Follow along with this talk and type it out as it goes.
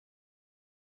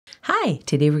Hi,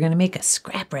 today we're going to make a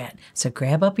scrap rat. So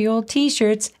grab up your old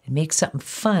t-shirts and make something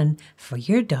fun for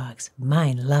your dogs.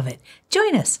 Mine love it.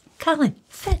 Join us. Colin,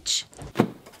 fetch.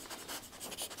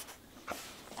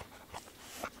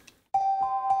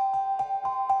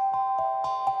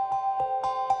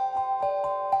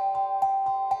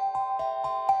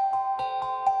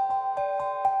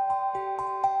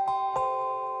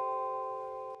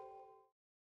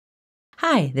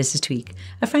 Hi, this is Tweek.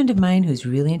 A friend of mine who's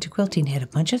really into quilting had a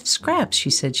bunch of scraps she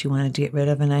said she wanted to get rid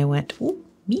of, and I went, ooh,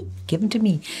 me, give them to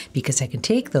me, because I can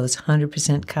take those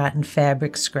 100% cotton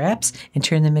fabric scraps and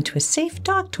turn them into a safe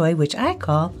dog toy, which I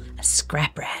call a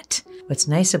scrap rat. What's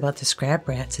nice about the scrap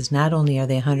rats is not only are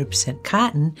they 100%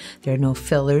 cotton, there are no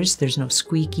fillers, there's no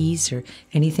squeakies or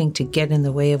anything to get in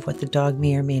the way of what the dog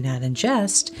may or may not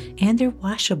ingest, and they're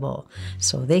washable.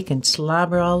 So they can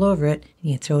slobber all over it,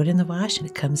 and you throw it in the wash and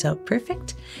it comes out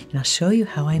perfect. And I'll show you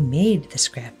how I made the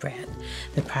scrap rat.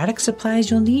 The product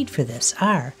supplies you'll need for this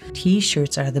are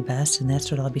t-shirts are the best, and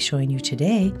that's what I'll be showing you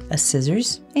today, a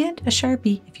scissors, and a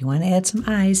Sharpie if you want to add some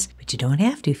eyes, but you don't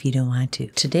have to if you don't want to.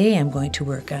 Today I'm going to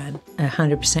work on a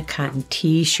 100% cotton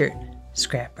t-shirt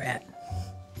scrap rat.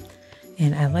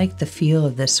 And I like the feel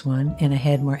of this one, and I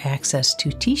had more access to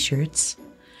t-shirts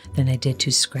than I did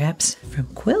to scraps from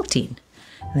quilting.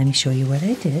 Let me show you what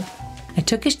I did. I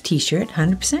took a t-shirt,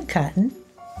 100% cotton.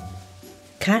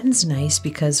 Cotton's nice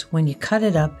because when you cut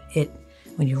it up,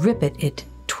 when you rip it, it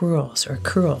twirls or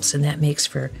curls, and that makes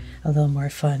for a little more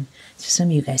fun. So some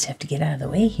of you guys have to get out of the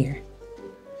way here.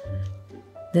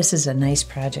 This is a nice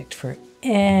project for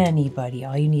anybody.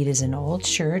 All you need is an old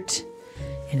shirt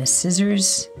and a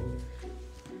scissors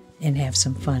and have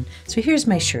some fun. So here's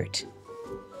my shirt.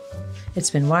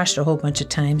 It's been washed a whole bunch of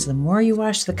times. The more you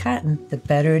wash the cotton, the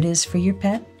better it is for your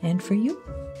pet and for you.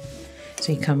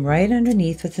 So you come right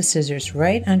underneath with the scissors,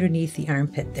 right underneath the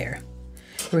armpit there.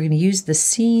 We're going to use the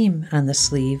seam on the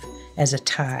sleeve as a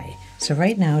tie. So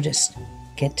right now, just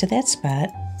get to that spot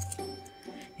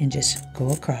and just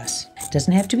go across. It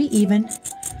doesn't have to be even.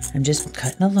 I'm just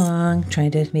cutting along,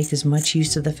 trying to make as much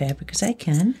use of the fabric as I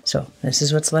can. So this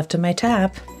is what's left of my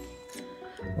top.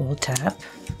 Old top.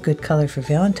 Good color for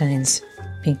Valentine's,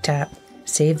 pink top.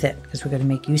 Save that because we're going to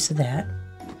make use of that,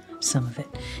 some of it.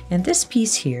 And this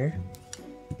piece here,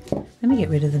 let me get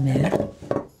rid of the mat.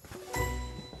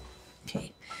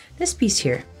 Okay, this piece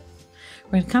here,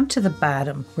 we're going to come to the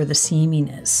bottom where the seaming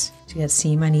is. So you got a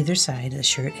seam on either side of the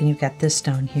shirt, and you've got this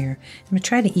down here. I'm going to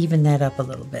try to even that up a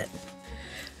little bit.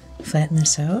 Flatten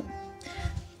this out.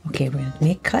 Okay, we're going to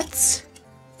make cuts.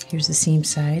 Here's the seam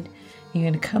side. You're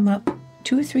going to come up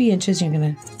 2 or 3 inches. You're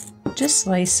going to just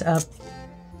slice up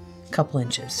a couple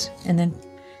inches, and then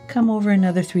come over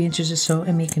another 3 inches or so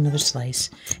and make another slice.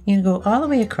 You're going to go all the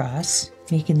way across,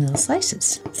 making little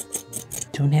slices.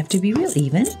 Don't have to be real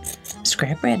even.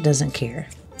 Scrap rat doesn't care.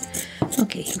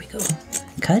 Okay, here we go.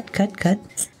 Cut, cut, cut.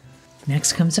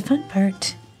 Next comes the fun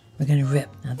part. We're going to rip.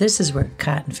 Now this is where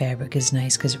cotton fabric is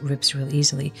nice because it rips real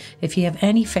easily. If you have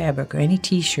any fabric or any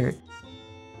t-shirt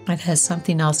that has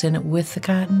something else in it with the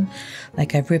cotton,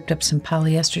 like I've ripped up some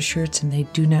polyester shirts and they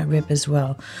do not rip as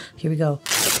well. Here we go.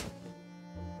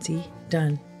 See?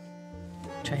 Done.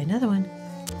 Try another one.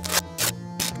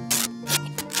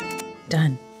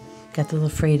 Done. Got the little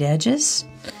frayed edges.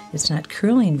 It's not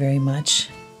curling very much.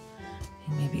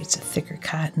 Maybe it's a thicker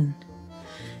cotton.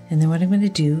 And then what I'm going to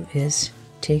do is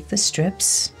take the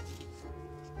strips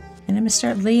and I'm going to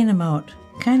start laying them out.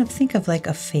 Kind of think of like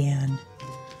a fan.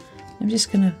 I'm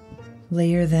just going to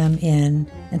layer them in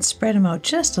and spread them out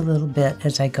just a little bit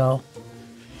as I go.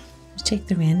 Just take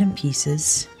the random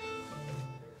pieces.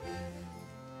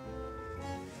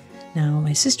 Now,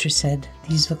 my sister said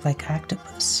these look like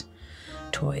octopus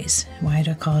toys. Why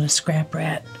do I call it a scrap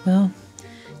rat? Well,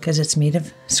 because it's made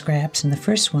of scraps, and the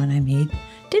first one I made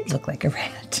did look like a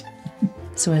rat.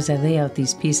 So as I lay out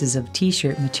these pieces of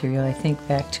t-shirt material, I think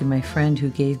back to my friend who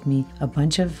gave me a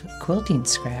bunch of quilting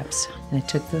scraps. And I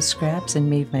took those scraps and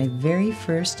made my very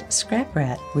first scrap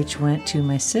rat, which went to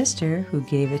my sister, who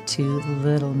gave it to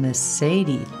little Miss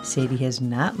Sadie. Sadie has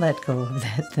not let go of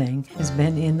that thing. Has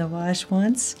been in the wash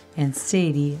once, and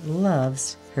Sadie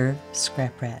loves her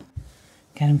scrap rat.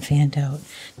 Got them fanned out.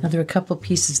 Now there are a couple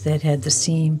pieces that had the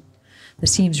seam. The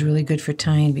seam's really good for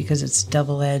tying because it's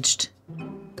double-edged.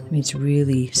 I mean, it's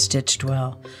really stitched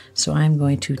well. So I'm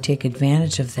going to take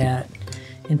advantage of that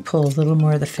and pull a little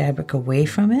more of the fabric away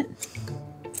from it,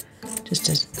 just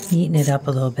to neaten it up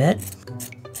a little bit.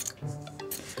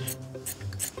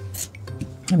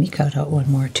 Let me cut out one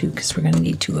more too, because we're going to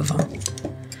need 2 of them.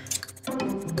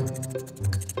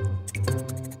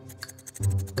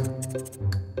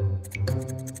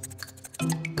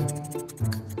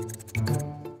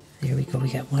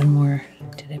 we got one more.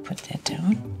 Did I put that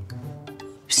down?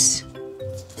 Oops.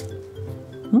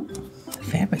 Oh, the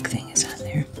fabric thing is on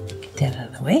there. Get that out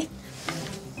of the way.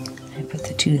 I put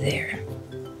the two there.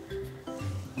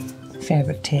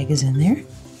 Fabric tag is in there.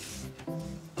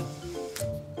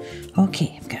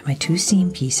 Okay, I've got my two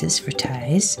seam pieces for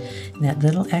ties. And that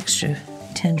little extra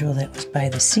tendril that was by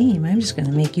the seam, I'm just going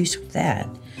to make use of that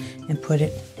and put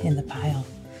it in the pile.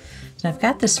 So I've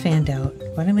got this fanned out.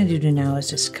 What I'm going to do now is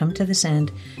just come to this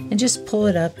end and just pull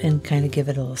it up and kind of give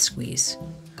it a little squeeze.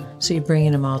 So you're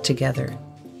bringing them all together.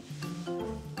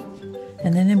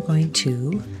 And then I'm going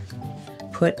to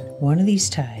put one of these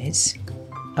ties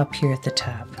up here at the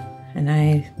top. And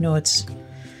I know it's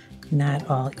not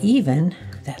all even.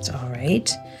 That's all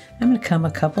right. I'm going to come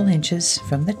a couple inches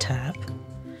from the top,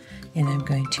 and I'm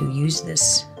going to use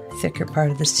this thicker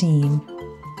part of the seam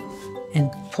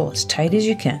and pull as tight as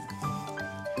you can.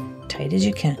 Tight as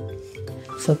you can.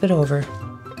 Flip it over,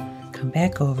 come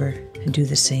back over, and do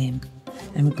the same.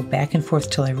 I'm going to go back and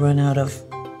forth till I run out of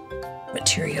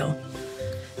material.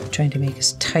 I'm trying to make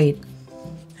as tight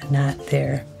a knot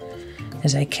there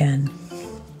as I can.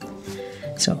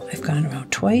 So I've gone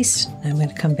around twice. I'm going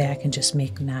to come back and just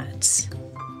make knots.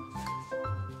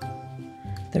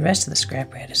 The rest of the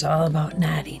scrap rad is all about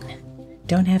knotting.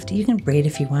 Don't have to, you can braid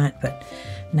if you want, but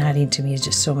knotting to me is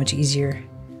just so much easier.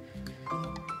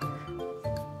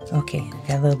 Okay,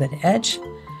 got a little bit of edge.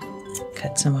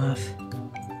 Cut some off.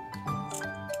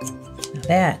 Now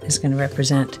that is going to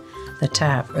represent the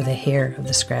top or the hair of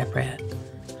the scrap rad.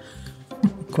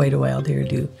 Quite a wild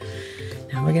hairdo.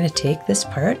 Now we're going to take this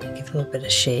part, give it a little bit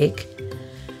of shake,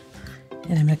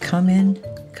 and I'm going to come in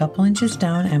a couple inches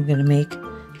down. I'm going to make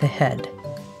the head.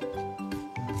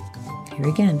 Here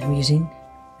again, I'm using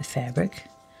the fabric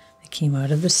that came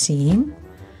out of the seam.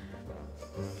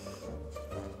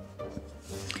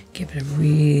 Give it a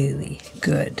really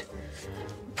good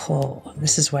pull.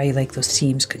 This is why you like those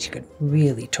seams, because you can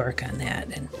really torque on that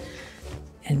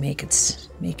and make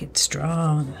it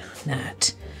strong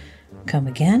knot. Come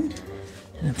again.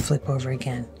 And flip over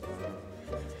again.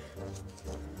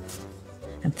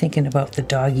 I'm thinking about the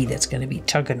doggie that's going to be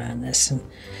tugging on this, and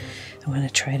I want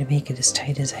to try to make it as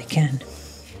tight as I can.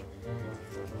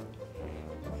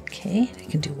 Okay, I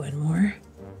can do one more.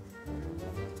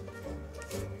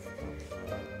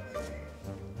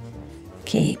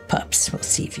 Okay, pups, we'll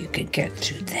see if you can get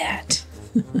through that.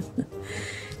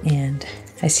 And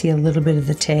I see a little bit of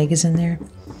the tag is in there.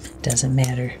 Doesn't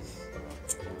matter.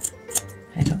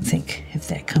 I don't think if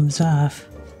that comes off.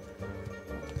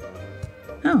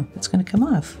 Oh, it's going to come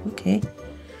off. Okay.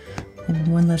 And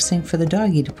one less thing for the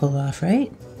doggie to pull off, right?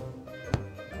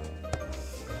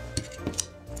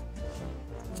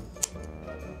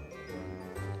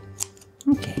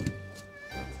 Okay.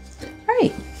 All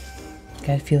right.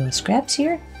 Got a few little scraps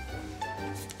here.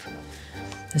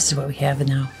 This is what we have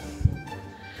now.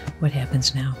 What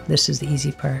happens now? This is the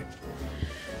easy part.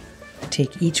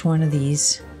 Take each one of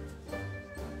these,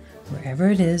 wherever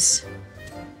it is,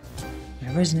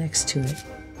 wherever's next to it,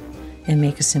 and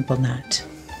make a simple knot.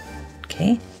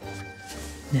 Okay?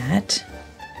 Knot.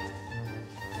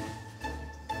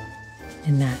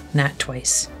 And knot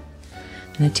twice.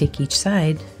 And I take each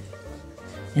side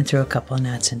and throw a couple of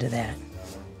knots into that.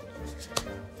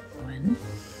 1,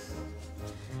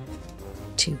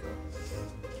 2.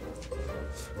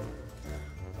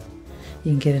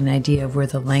 You can get an idea of where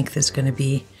the length is going to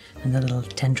be and the little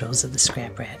tendrils of the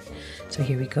scrap rad. So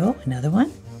here we go, another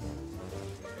one.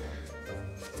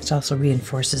 This also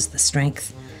reinforces the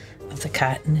strength of the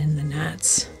cotton and the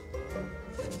knots.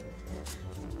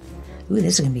 Ooh,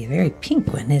 this is going to be a very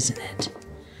pink one, isn't it?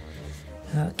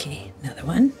 Okay, another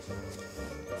one.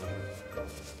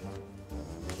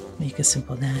 Make a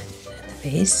simple knot at the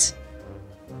base.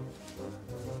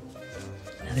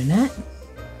 Another knot.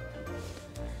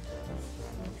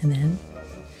 And then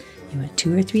you want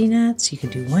 2 or 3 knots. You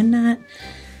can do 1 knot.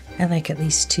 I like at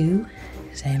least 2,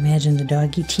 because I imagine the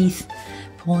doggy teeth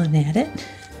pulling at it.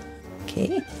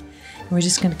 Okay. And we're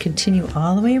just going to continue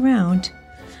all the way around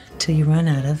till you run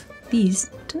out of these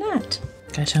to knot.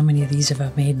 Gosh, how many of these have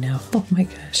I made now? Oh my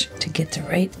gosh. To get the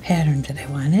right pattern that I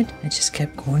wanted, I just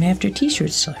kept going after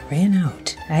t-shirts till I ran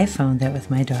out. I found that with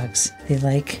my dogs.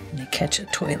 They catch a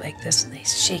toy like this and they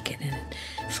shake it and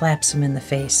it flaps them in the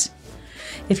face.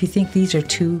 If you think these are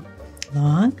too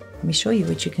long, let me show you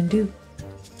what you can do.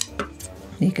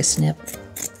 Make a snip.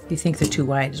 If you think they're too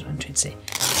wide is what I'm trying to say.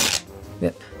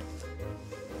 Rip.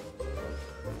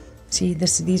 See,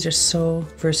 these are so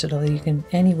versatile. You can,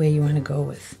 any way you want to go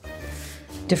with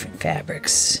different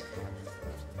fabrics.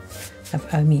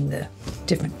 I mean the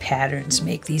different patterns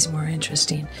make these more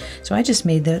interesting. So I just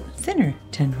made the thinner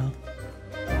tendril.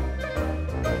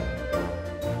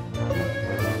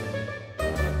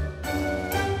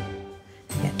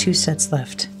 I got 2 sets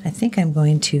left. I think I'm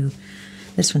going to,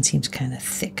 this one seems kind of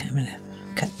thick. I'm going to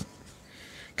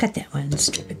cut that one and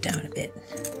strip it down a bit.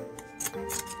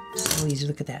 So easy,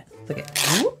 look at that. Look at,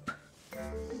 whoop.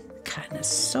 Cotton is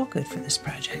so good for this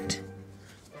project.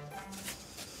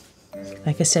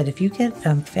 Like I said, if you get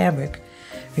fabric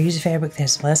or use a fabric that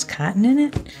has less cotton in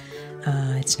it,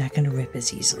 it's not going to rip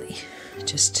as easily.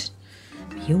 Just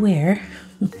be aware.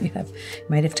 You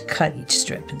might have to cut each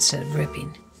strip instead of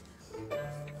ripping.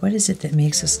 What is it that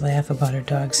makes us laugh about our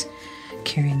dogs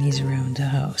carrying these around the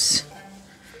house?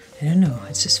 I don't know.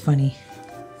 It's just funny.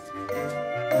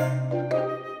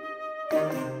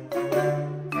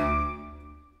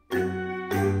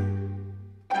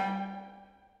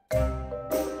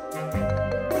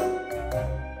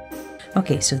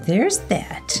 Okay, so there's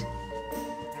that.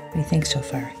 What do you think so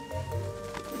far?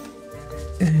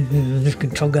 There's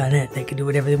control on it. They can do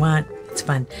whatever they want. It's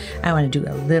fun. I want to do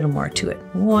a little more to it.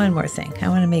 One more thing. I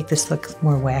want to make this look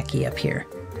more wacky up here.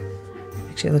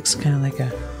 Actually, it looks kind of like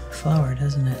a flower,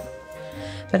 doesn't it?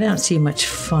 But I don't see much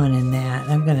fun in that.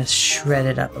 I'm going to shred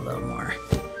it up a little more.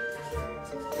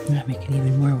 That'll make it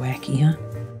even more wacky, huh?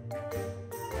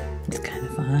 It's kind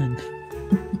of fun.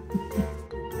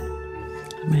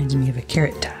 Reminds me of a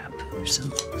carrot top for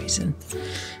some reason.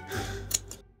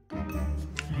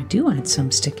 I do want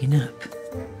some sticking up.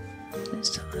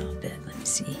 Just a little bit. Let me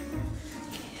see.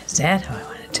 Okay, is that how I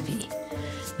want it to be?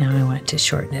 Now I want to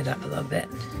shorten it up a little bit.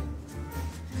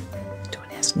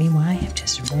 Don't ask me why. I'm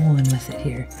just rolling with it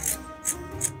here.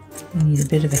 I need a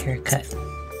bit of a haircut.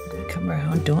 Come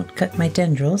around. Don't cut my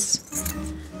tendrils.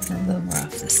 A little more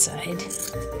off this side.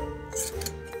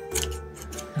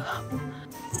 Oh.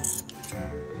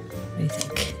 What do you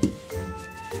think?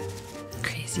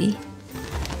 Crazy?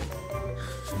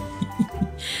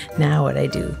 Now what I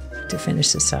do to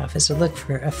finish this off is to look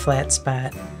for a flat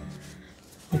spot,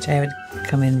 which I would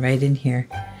come in right in here.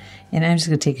 And I'm just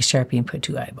going to take a Sharpie and put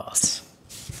 2 eyeballs,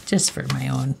 just for my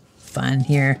own fun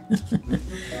here.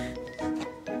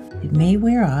 It may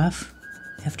wear off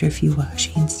after a few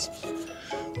washings. Is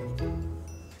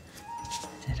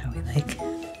that how we like?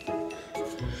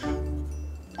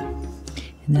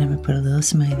 And then I'm going to put a little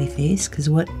smiley face, because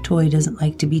what toy doesn't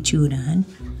like to be chewed on?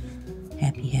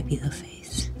 Happy, happy little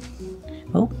face.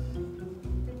 Oh.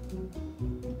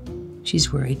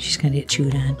 She's worried she's going to get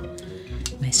chewed on.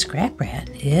 My scrap rat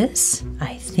is,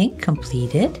 I think,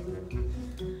 completed.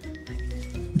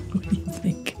 What do you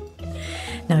think?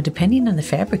 Now, depending on the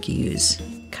fabric you use,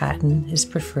 cotton is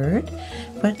preferred,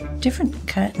 but different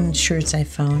cotton shirts I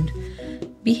found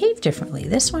behave differently.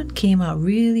 This one came out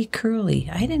really curly.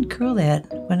 I didn't curl that.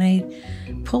 When I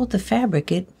pulled the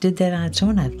fabric, it did that on its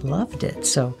own. I loved it.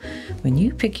 So when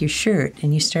you pick your shirt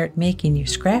and you start making your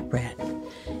scrap rat,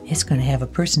 it's going to have a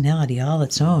personality all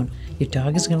its own. Your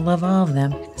dog is going to love all of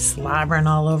them. Slobbering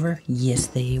all over? Yes,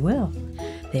 they will.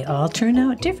 They all turn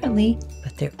out differently,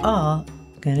 but they're all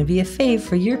going to be a fave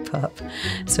for your pup.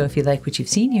 So if you like what you've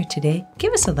seen here today,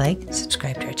 give us a like,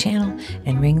 subscribe to our channel,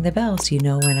 and ring the bell so you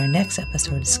know when our next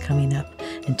episode is coming up.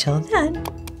 Until then,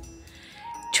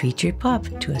 treat your pup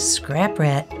to a scrap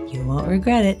rat. You won't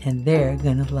regret it, and they're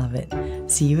going to love it.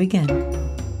 See you again.